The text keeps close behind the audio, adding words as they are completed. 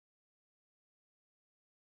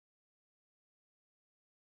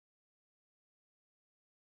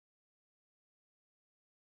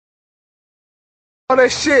all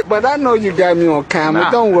that shit, but I know you got me on camera.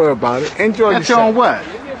 Nah. Don't worry about it. Enjoy yourself. You on what?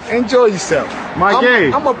 Enjoy yourself. My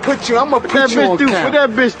game. I'm gonna put you on camera. What that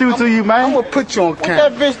bitch do to you, man? I'm gonna put you on camera.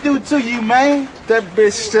 What that bitch do to you, man? That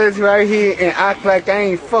bitch sits right here and act like I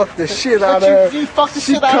ain't fucked the shit out of her. You fucked the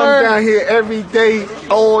shit out of her? She come down here every day,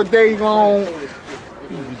 all day long.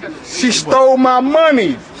 She stole my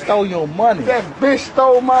money. Stole your money? That bitch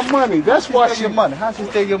stole my money. That's why she stole your money. How she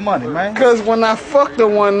steal your money, man? Cause when I fucked her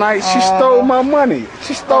one night, she stole my money.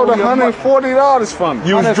 She stole $140 from me.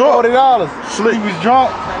 You was drunk? $140. Sleep. You was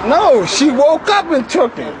drunk? No, she woke up and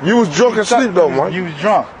took it. You was drunk and sleep though, man. You was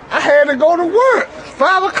drunk. I had to go to work.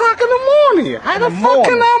 5 o'clock in the morning. How the fuck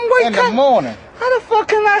can I wake up? In the morning. How the fuck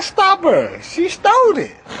can I stop her? She stole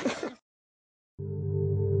it.